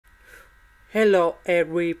Hello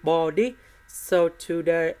everybody. So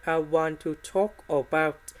today I want to talk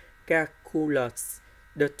about calculus.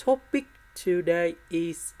 The topic today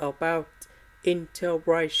is about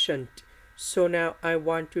integration. So now I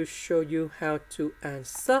want to show you how to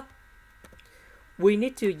answer. We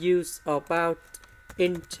need to use about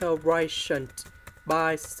integration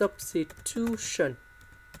by substitution.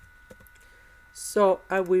 So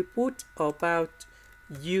I will put about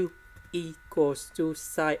u equals to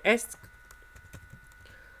sin x.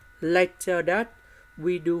 Later that,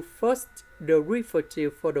 we do first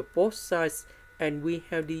derivative for the both sides, and we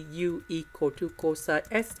have the u equal to cosine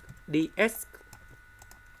x dx.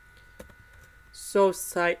 So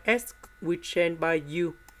sin x we change by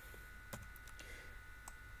u.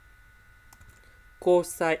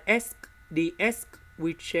 Cosine x dx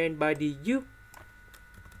we change by the u.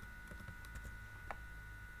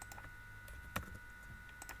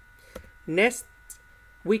 Next,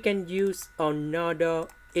 we can use another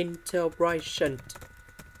integration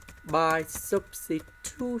by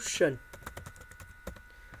substitution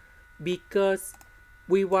because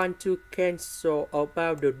we want to cancel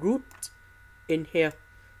about the root in here,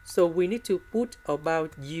 so we need to put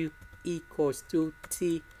about u equals to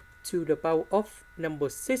t to the power of number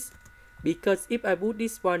 6, because if I put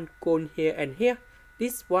this one cone here and here,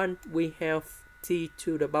 this one we have t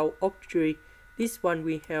to the power of 3, this one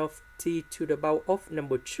we have t to the power of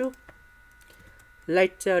number 2.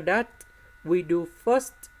 Later that, we do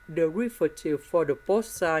first derivative for the both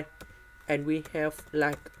sides, and we have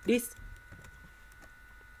like this.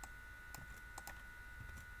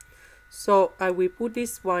 So I will put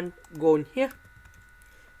this one gone here,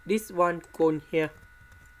 this one gone here.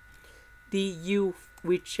 The u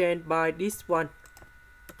we change by this one.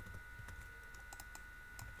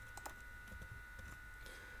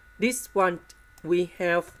 This one we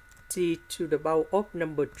have t to the power of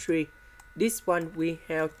number 3. This one we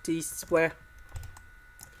have t square.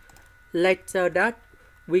 Later that,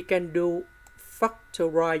 we can do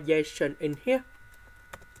factorization in here.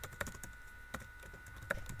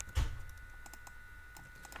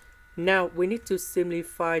 Now we need to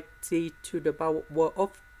simplify t to the power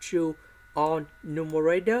of 2 on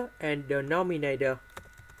numerator and denominator.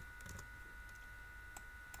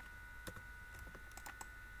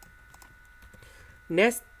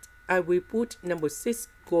 Next, I will put number 6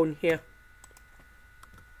 gone here,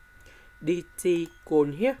 dt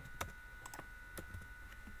gone here.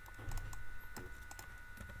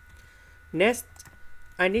 Next,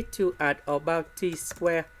 I need to add about t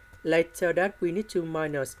square. Later that, we need to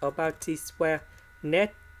minus about t square.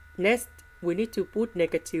 Next, we need to put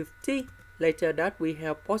negative t. Later that, we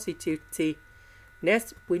have positive t.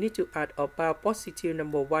 Next, we need to add about positive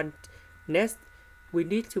number 1. Next, we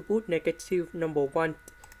need to put negative number 1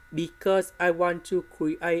 because I want to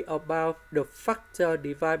create about the factor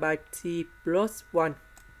divided by t plus 1.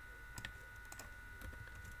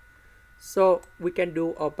 So we can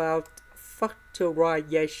do about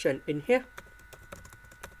factorization in here.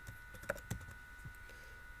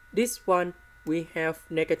 This one we have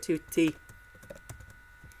negative t.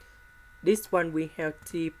 This one we have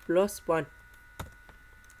t plus 1.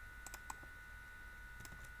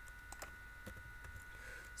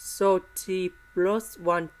 So t plus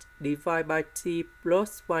 1 divided by t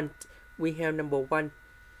plus 1, we have number 1.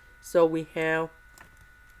 So we have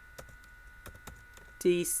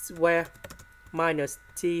t square minus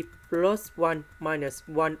t plus 1 minus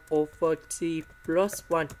 1 over t plus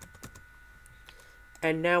 1.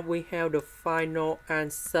 And now we have the final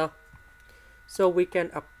answer. So we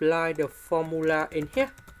can apply the formula in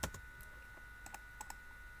here.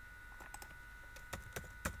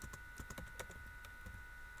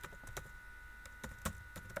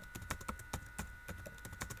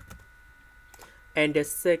 And the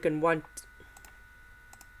second one,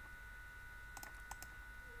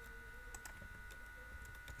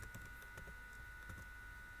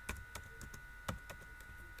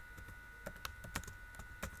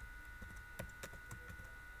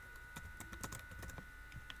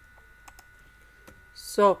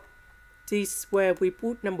 so t square we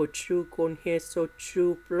put number 2 gone here, so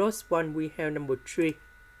 2 plus 1 we have number 3.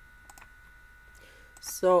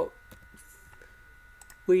 So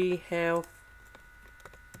we have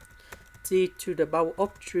t to the power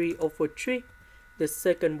of 3 over 3. The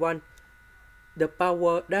second one, the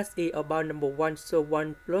power that is about number 1, so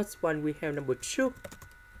 1 plus 1 we have number 2.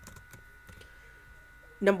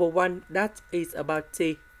 Number 1 that is about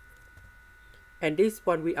t, and this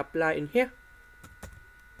one we apply in here.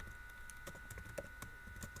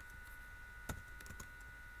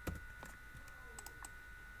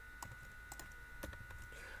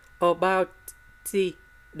 About t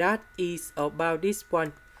that is about this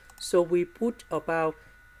one. So we put about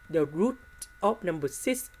the root of number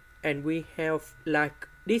 6 and we have like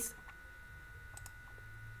this.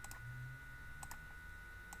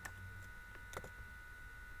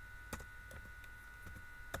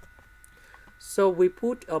 So we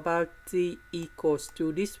put about t equals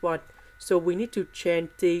to this one. So we need to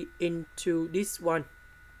change t into this one.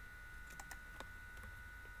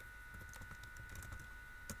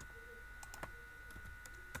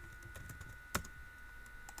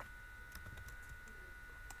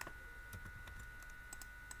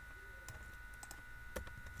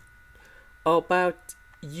 About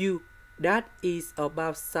u, that is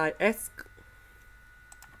about sinx.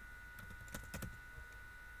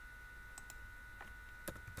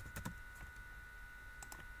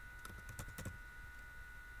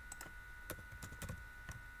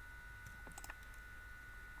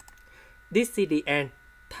 This is the end.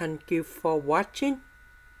 Thank you for watching.